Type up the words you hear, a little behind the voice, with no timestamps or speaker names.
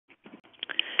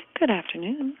Good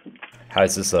afternoon. Hi,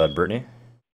 is this Brittany?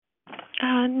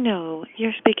 No,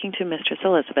 you're speaking to Mistress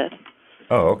Elizabeth.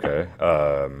 Oh, okay.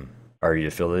 Are you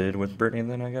affiliated with Brittany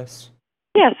then, I guess?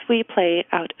 Yes, we play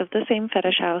out of the same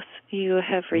fetish house. You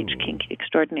have reached Ooh, Kink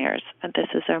Extraordinaires, and this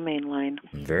is our main line.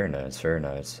 very nice, very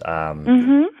nice.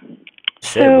 Mm-hmm.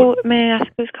 Shit, what? So, may I ask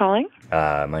who's calling?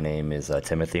 My name is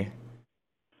Timothy.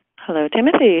 Hello,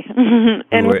 Timothy. Ooh,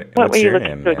 And what were what's you your looking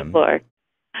name, to ma'am? explore?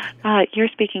 You're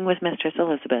speaking with Mistress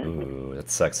Elizabeth. Ooh,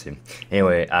 that's sexy.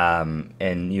 Anyway,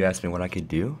 and you asked me what I could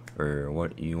do, or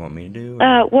what you want me to do,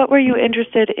 or? What were you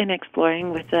interested in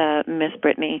exploring with Miss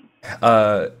Brittany?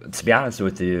 To be honest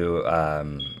with you,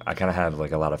 I kind of have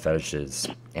like a lot of fetishes,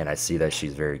 and I see that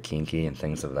she's very kinky and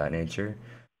things of that nature.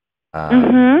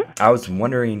 Mm-hmm. I was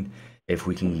wondering if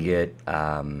we can get,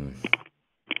 I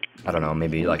don't know,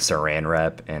 maybe like Saran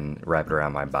wrap and wrap it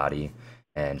around my body,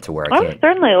 and Oh,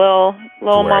 certainly, to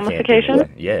little where I can't do mummification.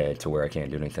 anything. Yeah, to where I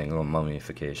can't do anything. A little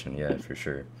mummification. Yeah, for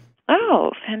sure.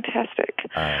 Oh, fantastic.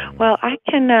 Um, Well, I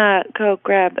can go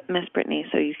grab Miss Brittany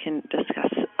so you can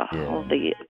discuss all yeah.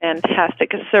 the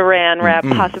fantastic saran wrap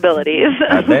Mm-mm. possibilities.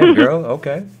 God damn, girl.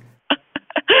 Okay.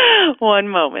 One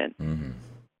moment. Hmm.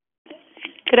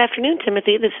 Good afternoon,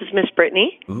 Timothy. This is Miss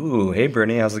Brittany. Ooh, hey,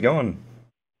 Brittany, how's it going?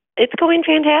 It's going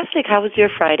fantastic. How was your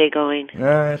Friday going?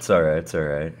 It's all right. It's all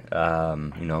right.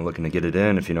 Looking to get it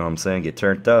in, if you know what I'm saying, get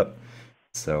turned up.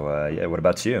 So, yeah. What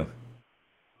about you?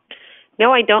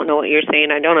 No, I don't know what you're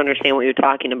saying. I don't understand what you're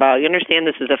talking about. You understand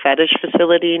this is a fetish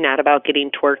facility, not about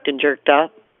getting twerked and jerked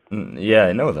up? Yeah,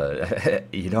 I know that.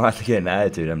 You don't have to get an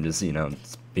attitude. I'm just,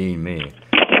 just being me.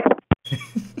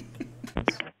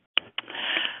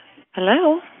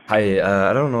 Hello. Hi,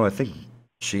 I don't know. I think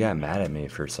she got mad at me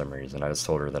for some reason. I just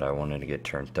told her that I wanted to get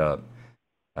turned up.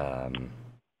 Um,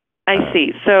 I uh,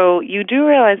 see. So you do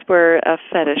realize we're a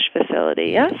fetish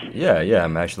facility, yes? yeah, yeah.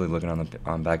 I'm actually looking on the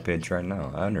on Backpage right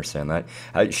now. I understand that.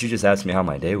 She just asked me how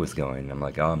my day was going. I'm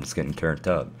like, oh, I'm just getting turned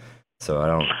up. So I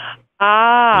don't.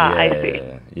 Ah, I see.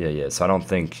 Yeah, yeah, yeah. So I don't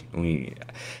think we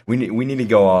need to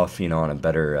go off, on a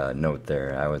better note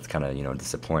there. I was kind of,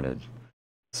 disappointed.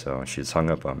 So she just hung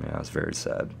up on me. I was very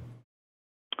sad.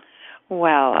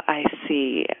 Well, I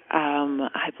see.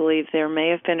 I believe there may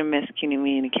have been a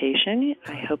miscommunication.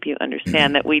 I hope you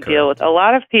understand that we deal with Correct. a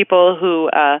lot of people who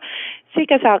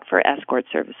seek us out for escort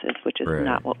services, which is Right.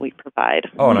 not what we provide.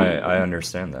 Oh, and I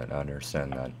understand that. I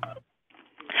understand that.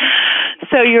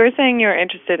 So you were saying you're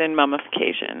interested in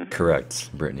mummification. Correct,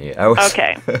 Brittany. I was.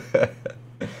 Okay,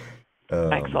 Oh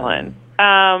excellent.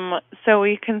 man. So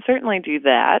we can certainly do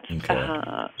that.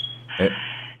 Okay. Eh,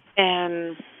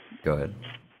 And Go ahead.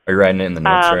 Are you writing it in the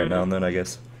notes right now? um, Then I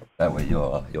guess that way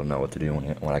you'll know what to do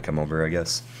when I come over. I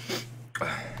guess.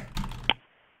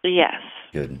 yes.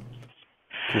 Good.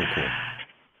 Cool. Cool.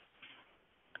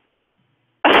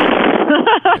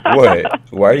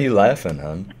 What? Why are you laughing,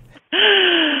 hon?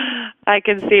 I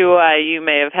can see why you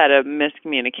may have had a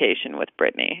miscommunication with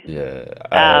Brittany. Yeah,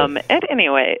 I have. At any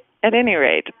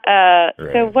rate, so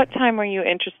Right. what time were you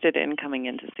interested in coming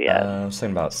in to see us? I was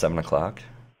saying about 7 o'clock.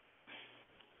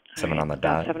 All 7 right, on the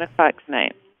about dot. 7 o'clock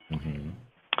tonight. Hmm.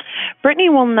 Brittany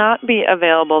will not be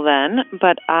available then,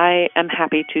 but I am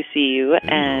happy to see you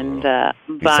and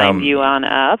Ooh. You bind you sound.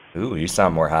 on up. Ooh, you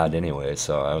sound more hot anyway.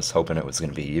 So I was hoping it was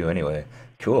gonna be you anyway.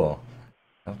 Cool.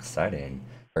 How exciting.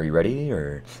 Are you ready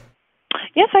or?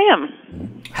 Yes, I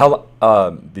am. How?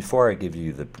 Before I give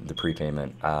you the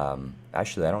prepayment,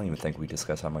 actually, I don't even think we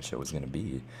discussed how much it was gonna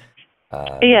be.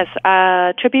 Yes,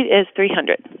 Um, tribute is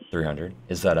 300. 300.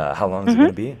 Is that how long is it Mm-hmm.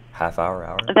 gonna be? Half hour,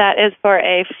 hour? That is for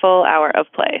a full hour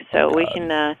of play, Oh so we God.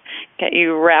 can get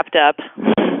you wrapped up.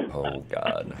 Oh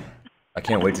God. I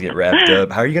can't wait to get wrapped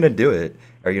up. How are you gonna do it?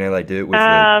 Are you gonna like do it with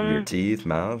like your Um, teeth,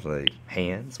 mouth, like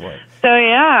hands? What? so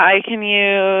yeah, I can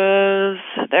use,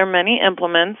 there are many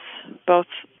implements, both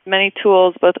many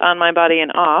tools, both on my body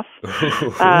and off.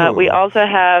 We Ooh, also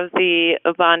have the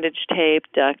bondage tape,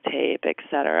 duct tape,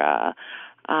 etc.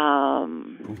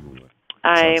 Um, ooh, sounds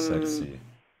I'm, sexy.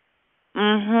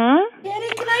 mm-hmm. Daddy,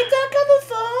 can I talk on the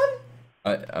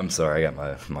phone? I'm sorry, I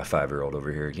got my 5-year-old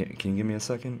over here. Can you give me a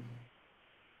second?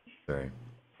 Sorry.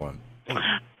 One. Hey.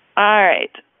 All right.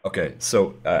 Okay,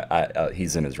 so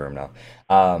he's in his room now.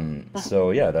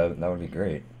 So yeah, that would be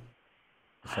great.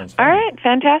 Sounds All fun. right,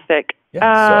 fantastic.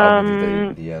 Yeah. So I'll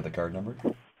give you Um, the card number.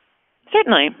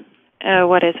 Certainly.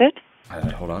 What is it?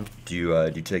 Hold on. Do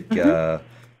you take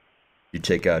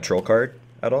Mm-hmm. troll card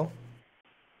at all?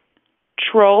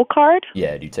 Troll card?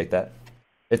 Yeah. Do you take that?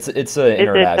 It's a Is it a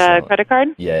international. credit card?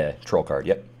 Yeah, troll card.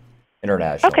 Yep.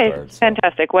 International Okay, card. So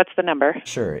fantastic. What's the number?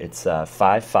 sure. It's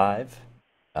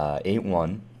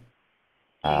 5581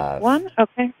 One?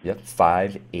 Okay. Yep,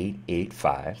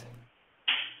 5885.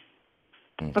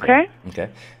 Okay. Okay.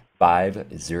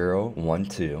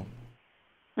 5012.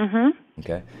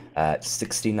 Okay.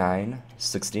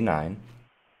 6969.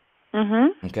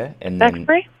 Okay. And then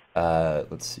Expiry?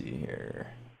 let's see here.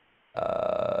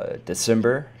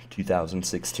 December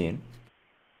 2016.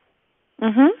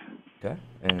 Okay.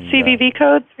 And CVV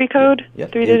code,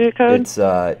 yep, three-digit code. It's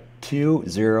 20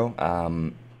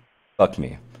 fuck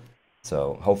me.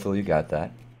 So hopefully you got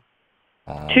that.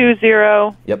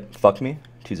 20. Yep, fuck me.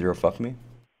 20 fuck me.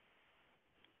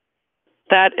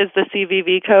 That is the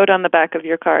CVV code on the back of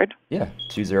your card. Yeah,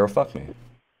 20 fuck me.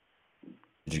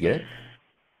 Did you get it?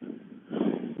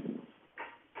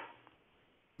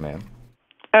 Ma'am.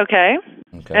 Okay.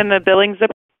 Okay. And the billing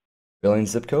zip. Billing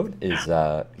zip code is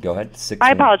go ahead.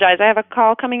 I apologize. I have a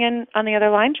call coming in on the other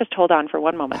line. Just hold on for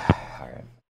one moment. All right.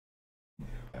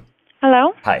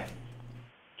 Hello? Hi.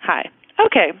 Hi.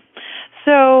 Okay.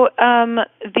 So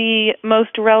the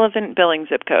most relevant billing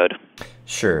zip code.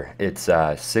 Sure. It's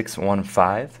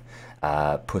 615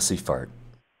 pussy fart.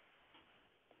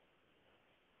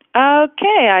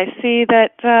 Okay, I see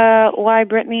that why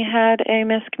Brittany had a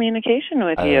miscommunication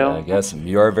with you. I guess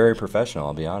you are very professional,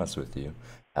 I'll be honest with you.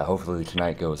 Hopefully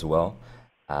tonight goes well.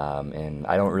 And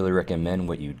I don't really recommend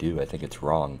what you do. I think it's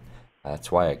wrong.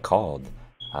 That's why I called.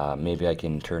 Maybe I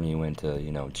can turn you into,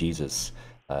 Jesus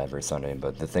every Sunday.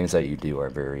 But the things that you do are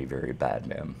very, very bad,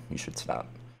 ma'am. You should stop.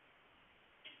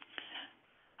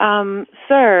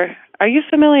 Sir, are you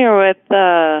familiar with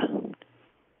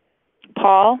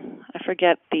Paul? I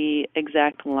forget the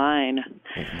exact line.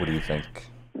 What do you think?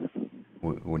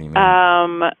 What do you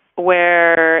mean?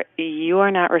 Where you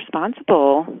are not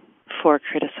responsible for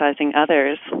criticizing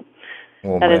others.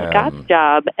 Well, that is God's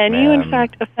job, and you, in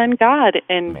fact, offend God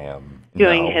in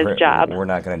doing His job. We're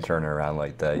not going to turn it around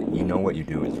like that. You know what you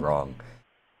do is wrong.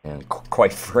 And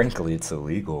quite frankly, it's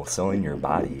illegal, selling your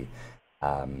body.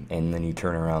 And then you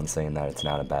turn around saying that it's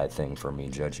not a bad thing for me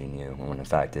judging you, when in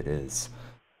fact it is.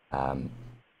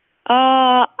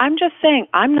 I'm just saying,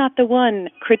 I'm not the one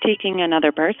critiquing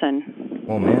another person.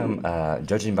 Well, ma'am,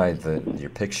 judging by your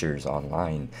pictures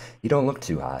online, you don't look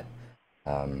too hot.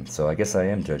 So I guess I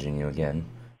am judging you again.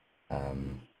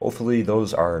 Hopefully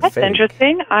those are That's fake.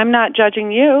 interesting. I'm not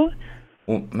judging you.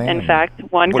 Well, ma'am, in fact,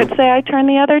 one could say I turn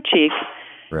the other cheek.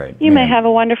 Right. You may have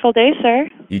a wonderful day, sir.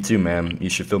 You too, ma'am. You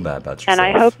should feel bad about yourself.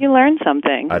 And I hope you learned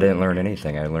something. I didn't learn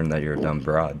anything. I learned that you're a dumb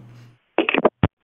broad.